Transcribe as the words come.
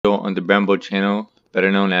on the Brembo channel,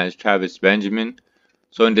 better known as Travis Benjamin.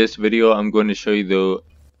 So in this video I'm going to show you the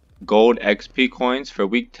gold XP coins for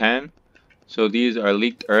week 10. So these are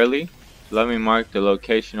leaked early. Let me mark the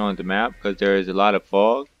location on the map because there is a lot of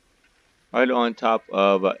fog. Right on top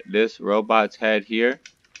of this robot's head here.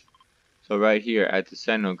 So right here at the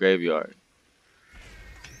Sentinel Graveyard.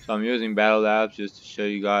 So I'm using Battle Labs just to show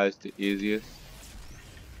you guys the easiest.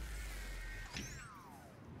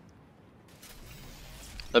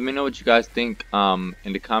 Let me know what you guys think in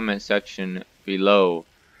the comment section below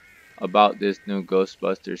about this new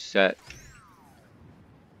Ghostbusters set.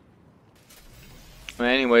 But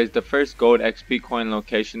anyways, the first gold XP coin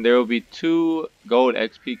location, there will be 2 gold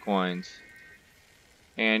XP coins.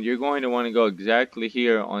 And you're going to want to go exactly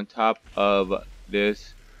here on top of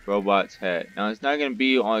this robot's head. Now it's not going to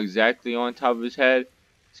be exactly on top of his head.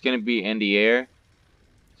 It's going to be in the air.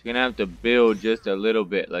 So you're going to have to build just a little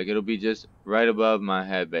bit. Like it'll be just right above my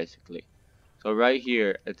head basically. So right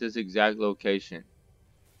here at this exact location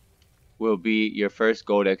will be your first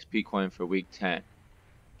gold XP coin for week 10.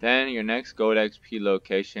 Then your next gold XP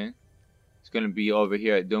location is going to be over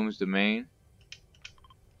here at Doom's Domain.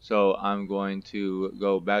 So I'm going to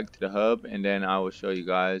go back to the hub and then I will show you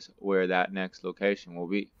guys where that next location will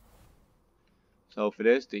be. So for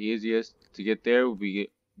this, the easiest to get there will be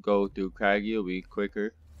go through Craggy, it'll be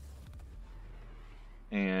quicker.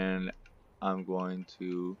 And I'm going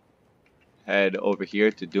to head over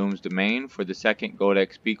here to Doom's Domain for the second gold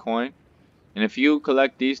XP coin. And if you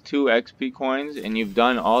collect these 2 XP coins and you've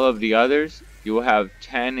done all of the others, you will have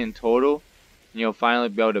 10 in total. And you'll finally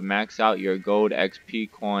be able to max out your gold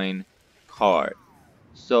XP coin card.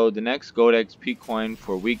 So the next gold XP coin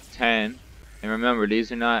for week 10, and remember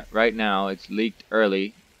these are not right now, it's leaked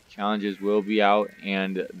early. Challenges will be out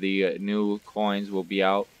and the new coins will be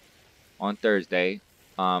out on Thursday,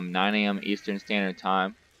 9 AM Eastern Standard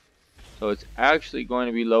Time. So it's actually going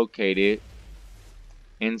to be located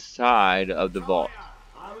inside of the vault.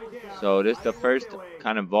 So this is the first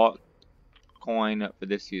kind of vault coin for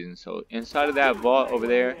this season. So inside of that vault over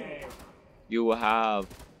there you will have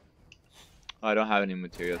I don't have any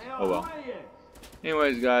materials. Oh well.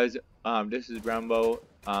 Anyways guys, this is Brembo.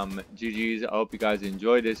 GG's. I hope you guys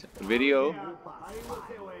enjoyed this video.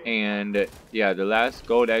 And yeah, the last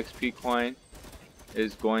gold XP coin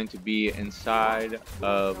is going to be inside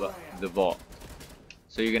of the vault.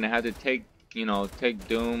 So you're gonna have to take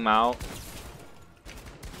Doom out.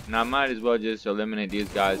 And I might as well just eliminate these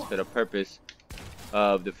guys for the purpose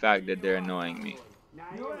of the fact that they're annoying me.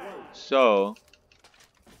 So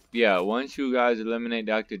yeah, once you guys eliminate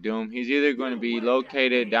Dr. Doom, he's either going to be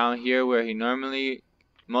located down here where he normally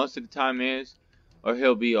most of the time is, or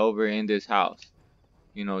he'll be over in this house.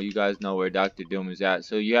 You guys know where Dr. Doom is at.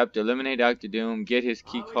 So you have to eliminate Dr. Doom, get his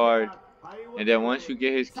key card, and then once you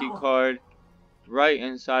get his key card, right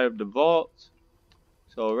inside of the vault,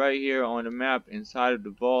 so right here on the map inside of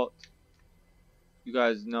the vault, you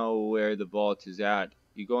guys know where the vault is at.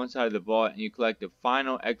 You go inside the vault and you collect the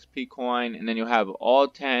final XP coin, and then you'll have all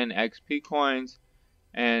 10 XP coins,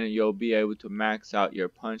 and you'll be able to max out your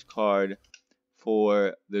punch card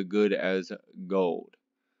for the good as gold.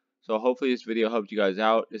 So hopefully this video helped you guys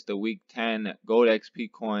out. It's the week 10 gold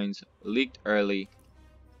XP coins leaked early.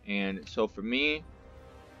 And so for me,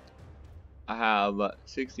 I have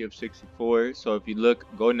 60 of 64. So if you look,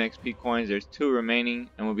 golden XP coins, there's 2 remaining,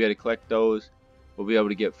 and we'll be able to collect those. We'll be able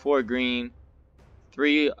to get 4 green,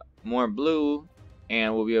 3 more blue,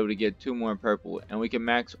 and we'll be able to get 2 more purple. And we can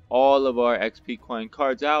max all of our XP coin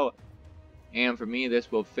cards out. And for me,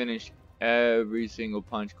 this will finish every single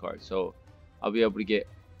punch card. So I'll be able to get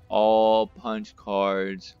all punch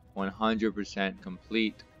cards 100%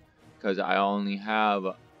 complete because I only have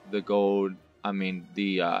the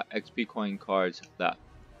XP coin cards left.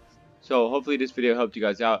 So hopefully this video helped you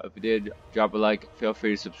guys out. If it did, drop a like, feel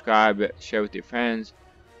free to subscribe, share with your friends,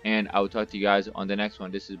 and I will talk to you guys on the next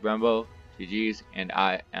one. This is Brembo, GG's, and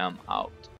I am out.